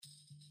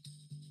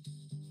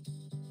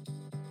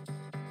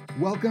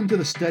Welcome to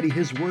the Study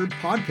His Word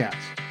podcast,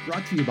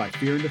 brought to you by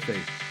Fear and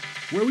Faith,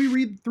 where we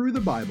read through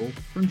the Bible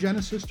from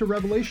Genesis to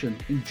Revelation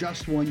in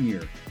just 1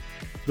 year.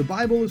 The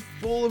Bible is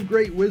full of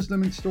great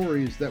wisdom and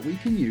stories that we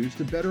can use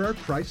to better our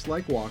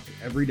Christ-like walk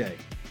every day.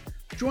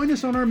 Join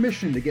us on our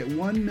mission to get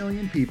 1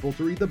 million people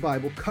to read the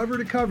Bible cover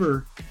to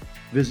cover.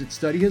 Visit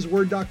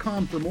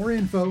studyhisword.com for more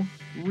info,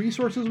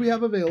 resources we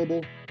have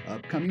available,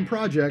 upcoming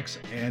projects,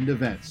 and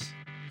events.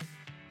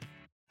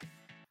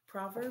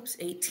 Proverbs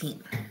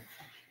 18.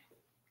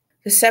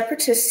 The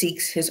separatist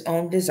seeks his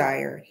own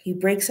desire. He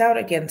breaks out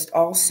against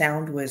all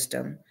sound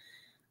wisdom.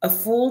 A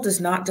fool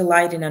does not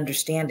delight in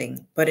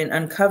understanding, but in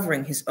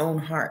uncovering his own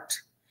heart.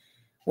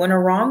 When a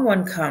wrong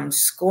one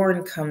comes,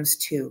 scorn comes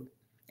too,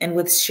 and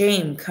with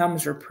shame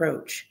comes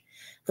reproach.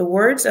 The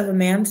words of a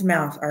man's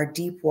mouth are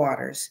deep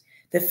waters.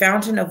 The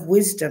fountain of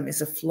wisdom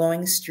is a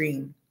flowing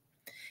stream.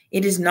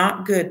 It is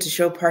not good to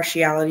show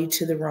partiality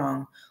to the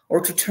wrong, or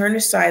to turn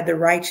aside the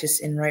righteous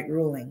in right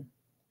ruling.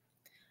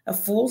 A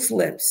fool's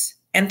lips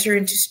enter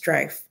into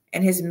strife,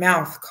 and his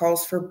mouth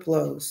calls for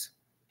blows.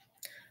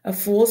 A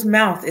fool's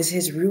mouth is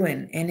his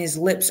ruin, and his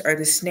lips are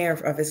the snare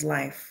of his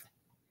life.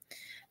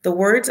 The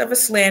words of a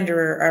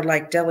slanderer are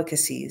like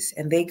delicacies,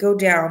 and they go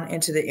down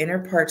into the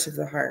inner parts of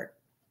the heart.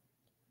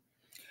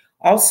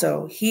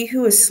 Also, he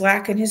who is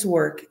slack in his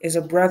work is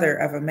a brother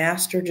of a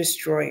master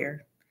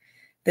destroyer.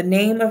 The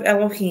name of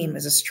Elohim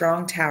is a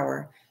strong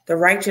tower. The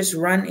righteous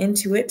run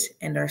into it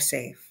and are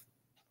safe.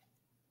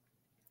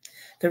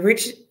 The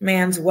rich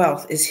man's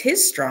wealth is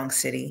his strong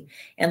city,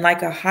 and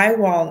like a high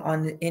wall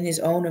in his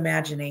own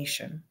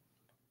imagination.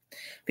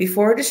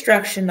 Before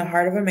destruction, the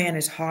heart of a man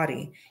is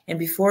haughty, and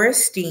before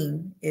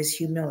esteem is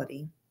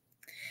humility.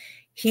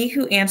 He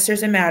who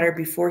answers a matter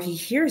before he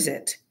hears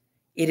it,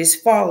 it is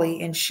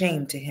folly and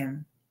shame to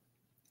him.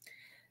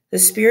 The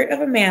spirit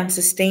of a man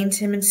sustains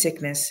him in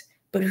sickness,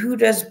 but who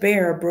does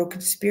bear a broken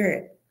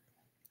spirit?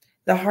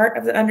 The heart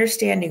of the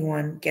understanding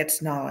one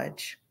gets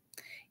knowledge,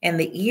 and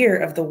the ear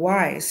of the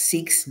wise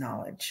seeks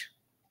knowledge.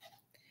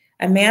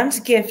 A man's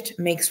gift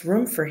makes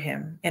room for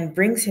him and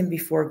brings him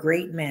before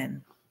great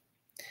men.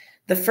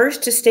 The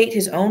first to state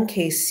his own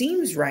case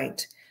seems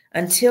right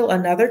until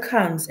another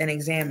comes and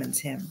examines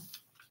him.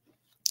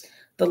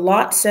 The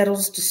lot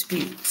settles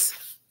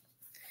disputes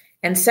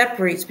and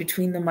separates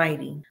between the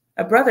mighty.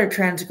 A brother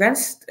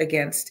transgressed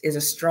against is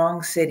a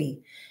strong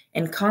city,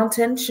 and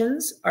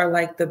contentions are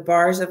like the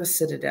bars of a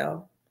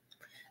citadel.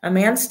 A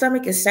man's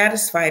stomach is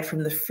satisfied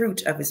from the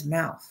fruit of his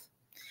mouth.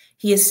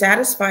 He is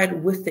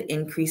satisfied with the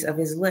increase of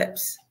his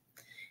lips.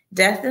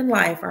 Death and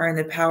life are in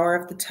the power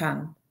of the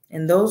tongue,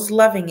 and those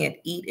loving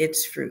it eat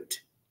its fruit.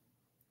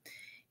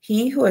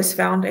 He who has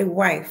found a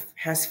wife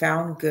has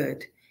found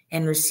good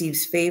and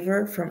receives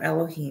favor from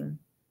Elohim.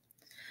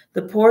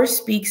 The poor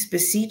speaks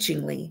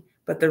beseechingly,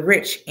 but the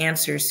rich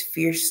answers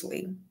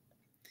fiercely.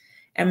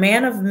 A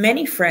man of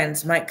many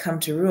friends might come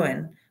to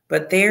ruin,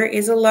 but there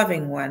is a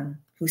loving one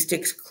who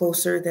sticks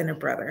closer than a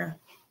brother.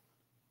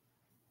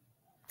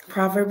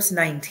 Proverbs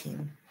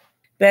 19.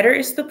 Better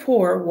is the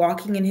poor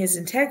walking in his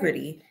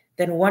integrity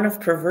than one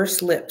of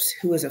perverse lips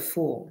who is a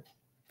fool.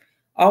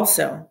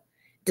 Also,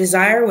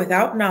 desire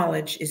without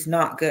knowledge is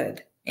not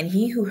good, and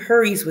he who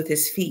hurries with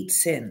his feet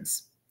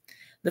sins.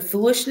 The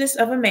foolishness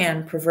of a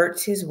man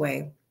perverts his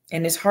way,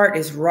 and his heart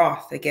is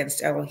wroth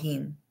against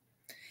Elohim.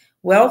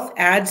 Wealth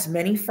adds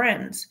many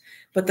friends,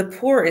 but the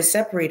poor is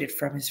separated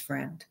from his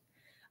friend.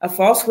 A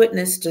false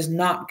witness does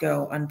not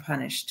go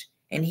unpunished,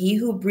 and he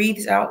who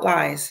breathes out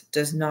lies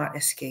does not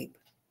escape.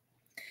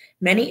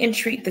 Many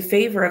entreat the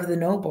favor of the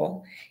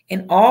noble,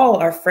 and all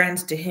are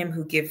friends to him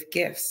who gives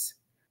gifts.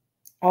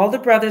 All the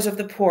brothers of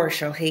the poor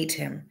shall hate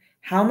him.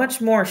 How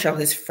much more shall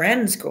his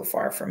friends go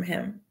far from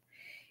him?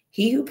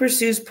 He who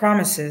pursues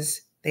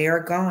promises, they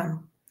are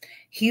gone.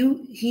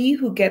 He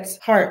who gets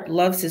heart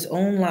loves his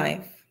own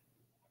life.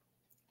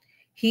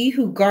 He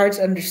who guards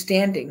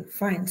understanding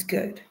finds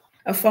good.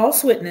 A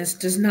false witness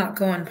does not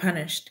go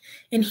unpunished,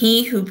 and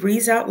he who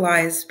breathes out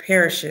lies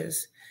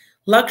perishes.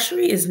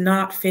 Luxury is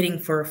not fitting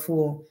for a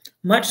fool,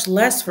 much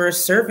less for a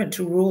servant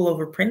to rule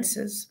over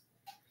princes.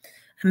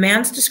 A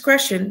man's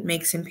discretion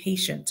makes him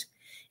patient,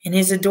 and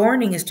his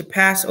adorning is to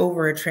pass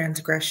over a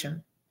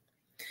transgression.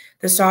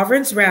 The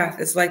sovereign's wrath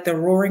is like the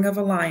roaring of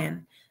a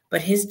lion,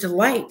 but his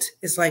delight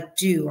is like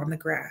dew on the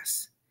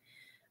grass.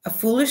 A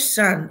foolish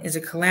son is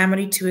a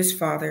calamity to his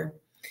father,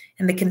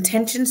 and the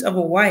contentions of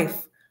a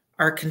wife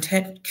are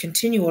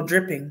continual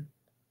dripping.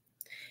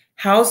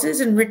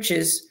 Houses and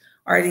riches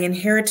are the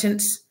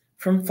inheritance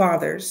from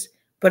fathers,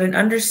 but an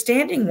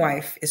understanding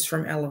wife is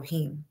from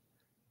Elohim.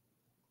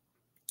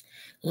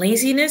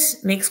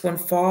 Laziness makes one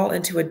fall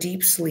into a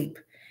deep sleep,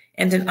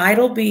 and an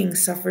idle being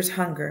suffers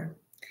hunger.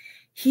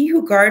 He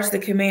who guards the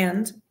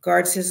command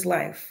guards his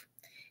life.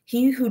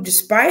 He who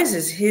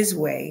despises his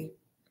ways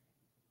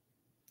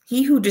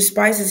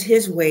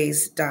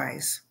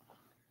dies.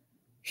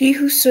 He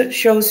who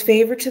shows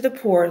favor to the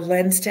poor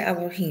lends to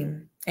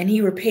Elohim, and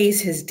he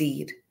repays his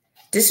deed.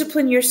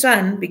 Discipline your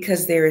son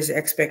because there is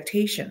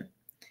expectation,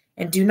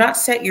 and do not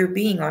set your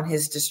being on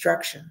his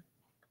destruction.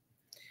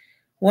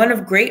 One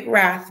of great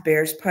wrath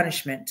bears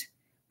punishment,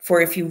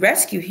 for if you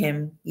rescue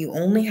him, you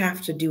only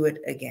have to do it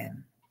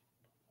again.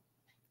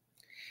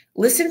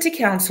 Listen to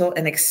counsel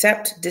and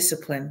accept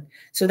discipline,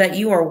 so that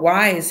you are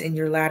wise in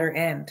your latter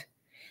end.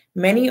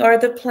 Many are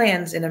the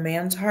plans in a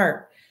man's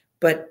heart,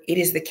 but it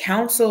is the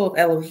counsel of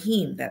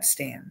Elohim that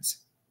stands.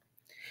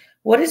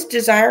 What is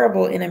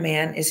desirable in a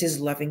man is his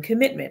loving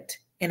commitment,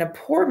 and a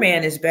poor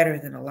man is better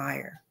than a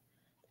liar.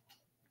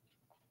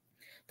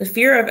 The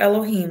fear of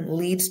Elohim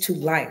leads to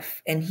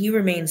life, and he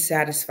remains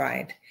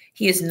satisfied.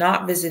 He is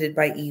not visited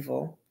by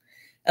evil.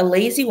 A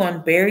lazy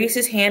one buries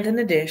his hand in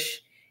the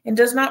dish and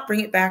does not bring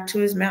it back to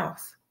his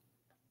mouth.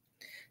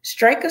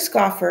 Strike a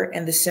scoffer,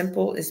 and the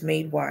simple is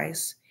made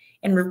wise,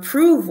 and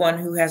reprove one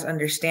who has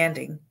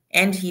understanding,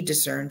 and he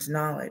discerns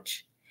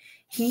knowledge.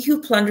 He who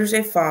plunders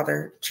a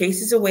father,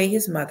 chases away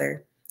his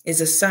mother,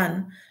 is a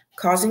son,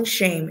 causing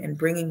shame and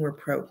bringing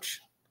reproach.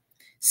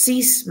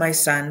 Cease, my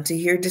son, to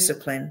hear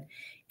discipline,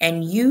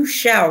 and you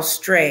shall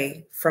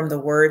stray from the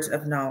words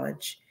of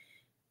knowledge.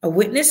 A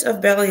witness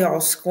of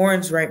Belial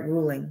scorns right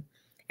ruling,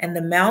 and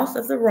the mouth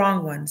of the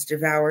wrong ones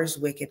devours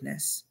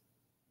wickedness.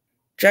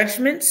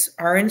 Judgments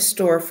are in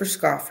store for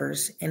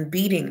scoffers, and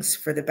beatings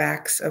for the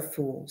backs of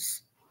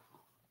fools.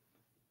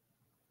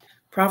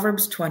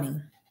 Proverbs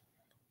 20.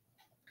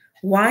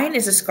 Wine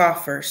is a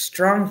scoffer,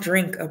 strong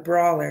drink a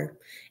brawler,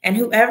 and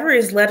whoever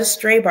is led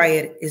astray by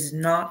it is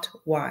not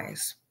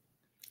wise.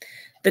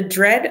 The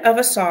dread of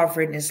a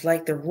sovereign is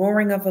like the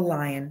roaring of a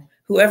lion.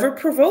 Whoever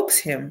provokes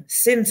him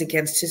sins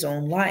against his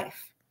own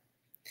life.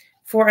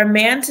 For a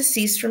man to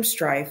cease from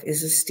strife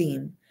is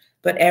esteemed,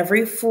 but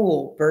every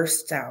fool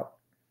bursts out.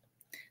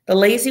 The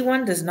lazy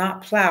one does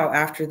not plow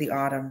after the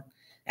autumn.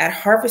 At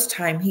harvest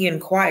time he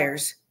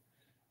inquires.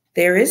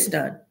 There is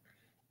none.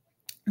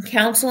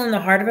 Counsel in the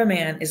heart of a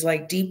man is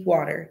like deep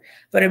water,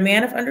 but a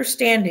man of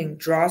understanding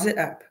draws it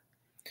up.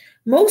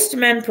 Most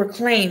men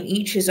proclaim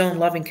each his own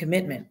loving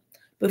commitment,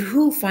 but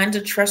who finds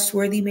a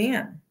trustworthy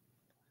man?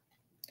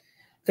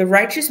 The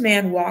righteous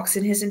man walks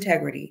in his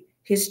integrity.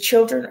 His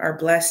children are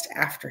blessed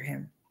after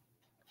him.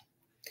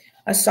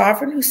 A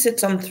sovereign who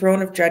sits on the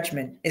throne of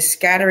judgment is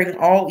scattering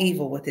all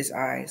evil with his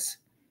eyes.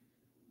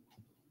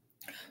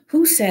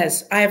 Who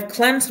says, I have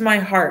cleansed my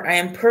heart, I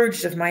am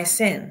purged of my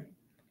sin?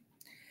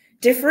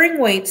 Differing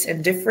weights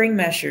and differing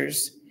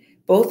measures,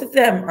 both of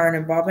them are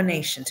an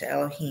abomination to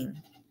Elohim.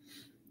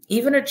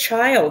 Even a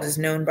child is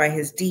known by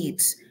his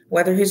deeds,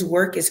 whether his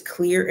work is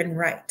clear and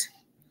right.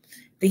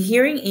 The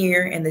hearing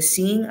ear and the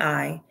seeing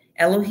eye,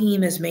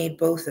 Elohim has made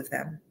both of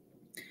them.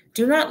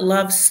 Do not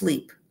love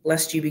sleep,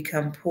 lest you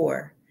become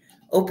poor.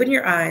 Open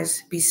your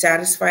eyes, be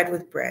satisfied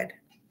with bread.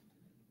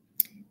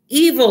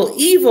 Evil,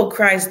 evil,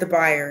 cries the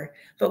buyer,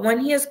 but when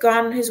he has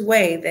gone his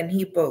way, then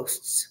he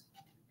boasts.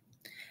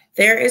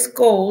 There is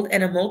gold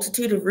and a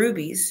multitude of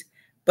rubies,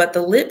 but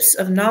the lips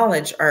of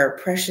knowledge are a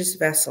precious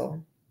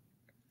vessel.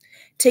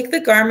 Take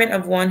the garment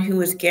of one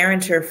who is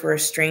guarantor for a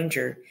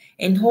stranger,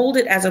 and hold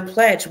it as a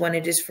pledge when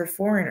it is for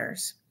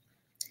foreigners.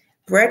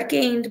 Bread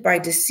gained by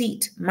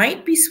deceit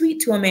might be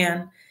sweet to a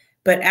man,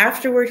 but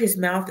afterward his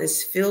mouth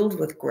is filled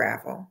with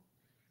gravel.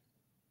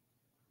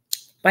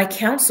 By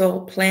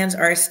counsel, plans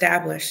are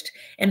established,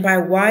 and by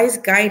wise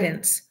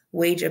guidance,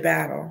 wage a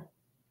battle.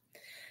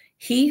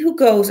 He who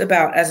goes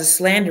about as a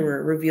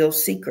slanderer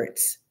reveals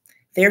secrets.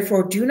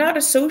 Therefore, do not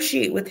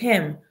associate with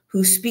him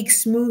who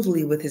speaks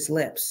smoothly with his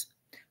lips.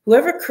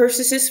 Whoever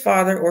curses his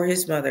father or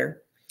his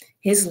mother,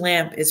 his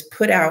lamp is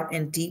put out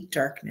in deep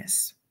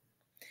darkness.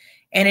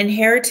 An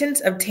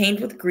inheritance obtained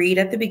with greed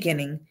at the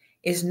beginning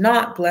is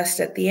not blessed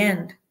at the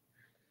end.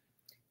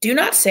 Do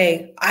not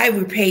say, I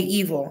repay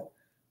evil.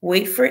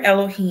 Wait for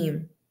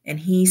Elohim, and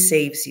he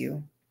saves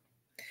you.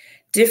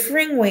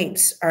 Differing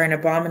weights are an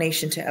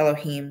abomination to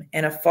Elohim,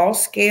 and a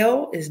false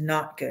scale is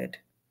not good.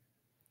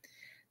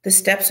 The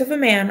steps of a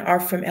man are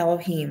from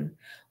Elohim.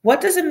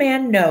 What does a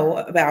man know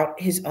about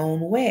his own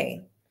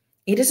way?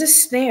 It is a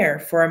snare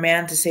for a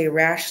man to say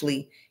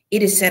rashly,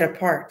 it is set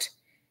apart,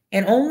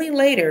 and only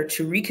later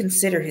to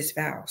reconsider his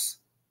vows.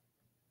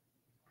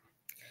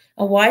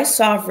 A wise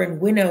sovereign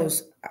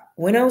winnows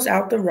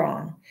out the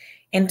wrong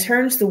and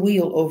turns the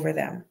wheel over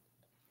them.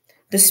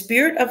 The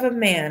spirit of a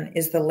man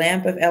is the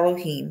lamp of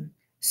Elohim,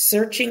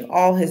 searching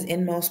all his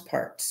inmost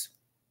parts.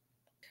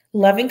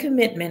 Loving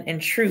commitment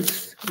and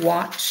truth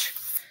watch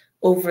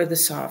over the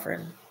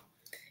sovereign,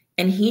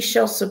 and he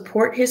shall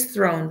support his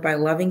throne by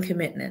loving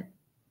commitment.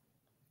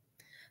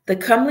 The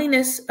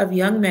comeliness of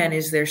young men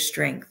is their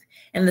strength,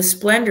 and the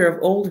splendor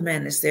of old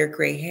men is their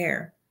gray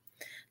hair.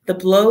 The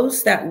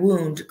blows that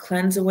wound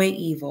cleanse away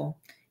evil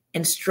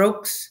and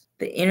strokes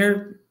the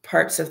inner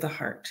parts of the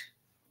heart.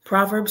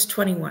 Proverbs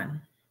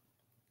 21.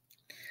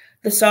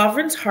 The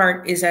sovereign's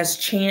heart is as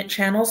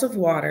channels of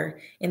water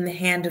in the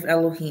hand of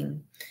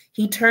Elohim.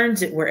 He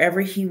turns it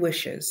wherever he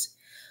wishes.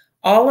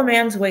 All a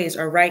man's ways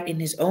are right in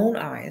his own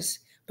eyes,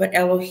 but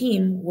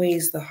Elohim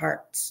weighs the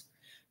hearts.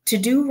 To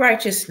do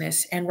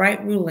righteousness and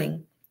right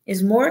ruling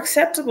is more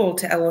acceptable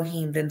to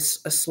Elohim than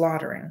a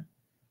slaughtering.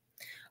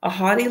 A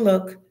haughty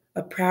look,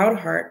 a proud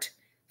heart,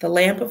 the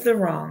lamp of the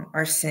wrong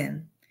are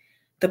sin.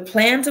 The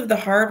plans of the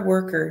hard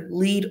worker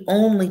lead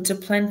only to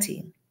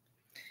plenty,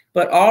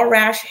 but all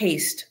rash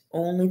haste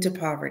only to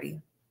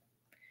poverty.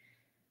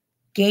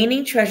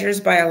 Gaining treasures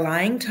by a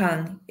lying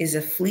tongue is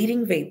a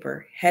fleeting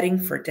vapor heading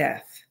for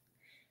death.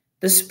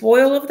 The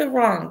spoil of the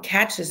wrong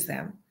catches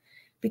them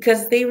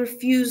because they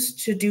refuse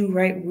to do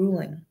right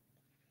ruling.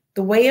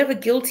 The way of a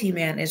guilty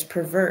man is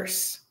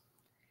perverse,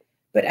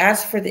 but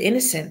as for the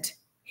innocent,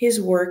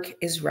 his work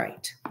is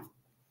right.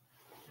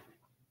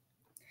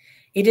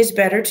 It is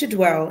better to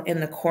dwell in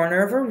the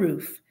corner of a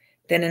roof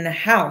than in a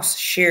house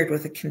shared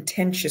with a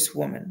contentious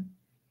woman.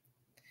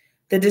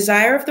 The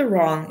desire of the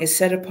wrong is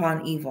set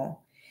upon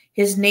evil.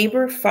 His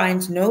neighbor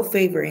finds no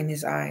favor in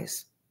his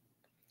eyes.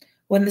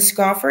 When the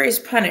scoffer is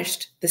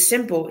punished, the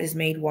simple is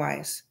made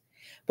wise.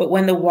 But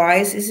when the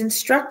wise is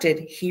instructed,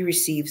 he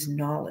receives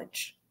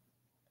knowledge.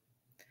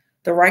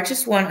 The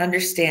righteous one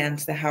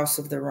understands the house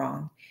of the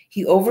wrong.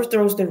 He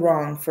overthrows the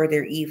wrong for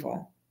their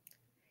evil.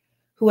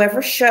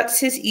 Whoever shuts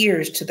his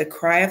ears to the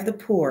cry of the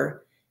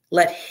poor,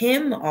 let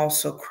him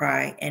also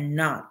cry and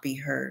not be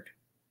heard.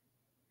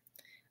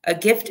 A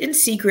gift in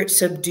secret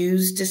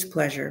subdues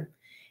displeasure,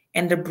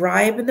 and a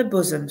bribe in the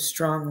bosom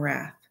strong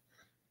wrath.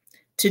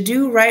 To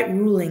do right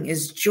ruling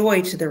is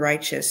joy to the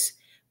righteous,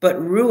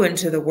 but ruin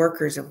to the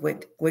workers of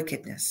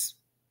wickedness.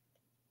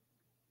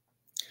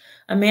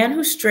 A man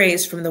who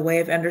strays from the way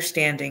of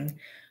understanding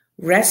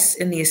rests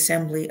in the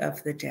assembly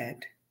of the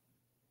dead.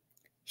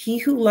 He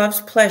who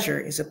loves pleasure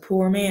is a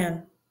poor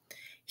man.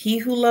 He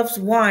who loves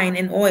wine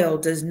and oil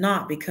does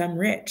not become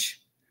rich.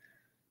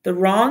 The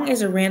wrong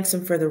is a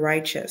ransom for the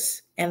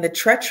righteous, and the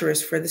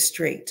treacherous for the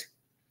straight.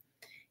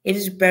 It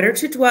is better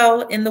to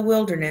dwell in the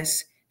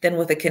wilderness than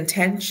with a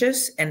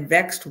contentious and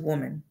vexed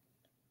woman.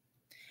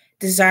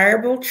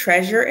 Desirable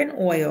treasure and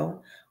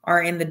oil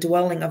are in the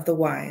dwelling of the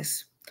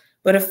wise,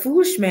 but a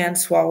foolish man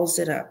swallows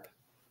it up.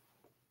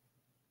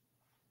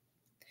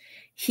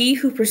 He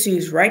who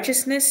pursues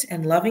righteousness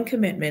and loving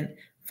commitment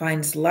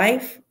finds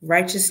life,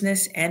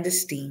 righteousness, and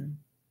esteem.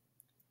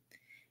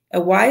 A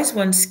wise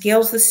one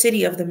scales the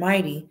city of the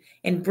mighty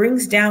and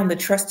brings down the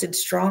trusted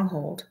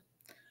stronghold.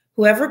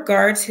 Whoever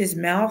guards his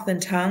mouth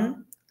and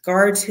tongue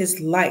guards his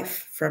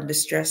life from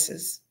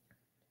distresses.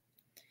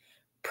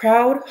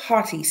 Proud,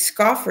 haughty,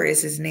 scoffer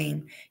is his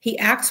name. He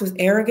acts with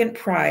arrogant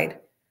pride.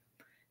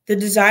 The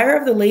desire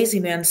of the lazy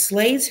man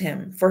slays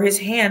him, for his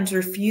hands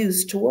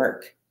refuse to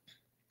work.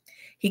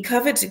 He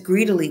covets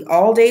greedily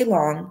all day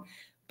long,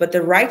 but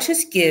the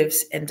righteous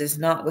gives and does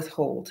not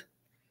withhold.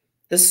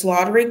 The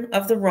slaughtering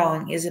of the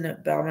wrong is an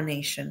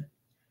abomination.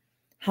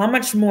 How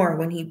much more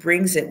when he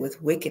brings it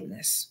with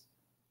wickedness?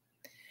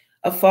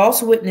 A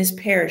false witness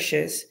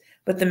perishes,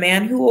 but the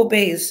man who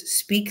obeys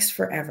speaks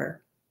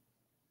forever.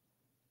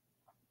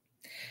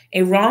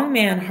 A wrong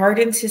man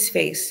hardens his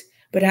face,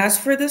 but as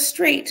for the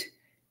straight,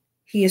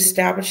 he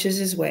establishes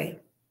his way.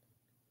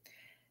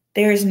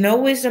 There is no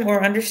wisdom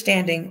or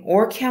understanding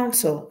or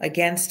counsel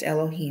against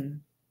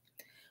Elohim.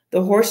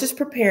 The horse is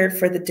prepared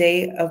for the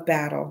day of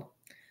battle,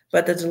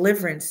 but the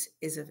deliverance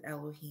is of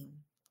Elohim.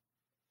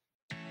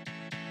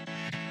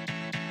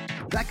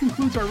 That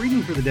concludes our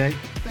reading for the day.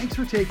 Thanks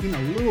for taking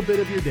a little bit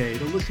of your day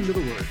to listen to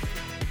the Word.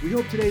 We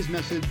hope today's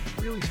message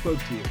really spoke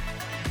to you.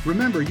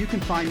 Remember, you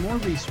can find more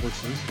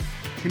resources,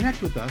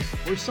 connect with us,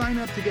 or sign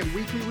up to get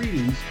weekly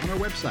readings on our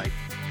website,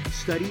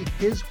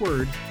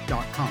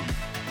 studyhisword.com.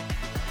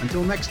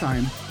 Until next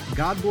time,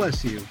 God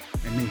bless you,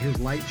 and may His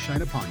light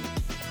shine upon you.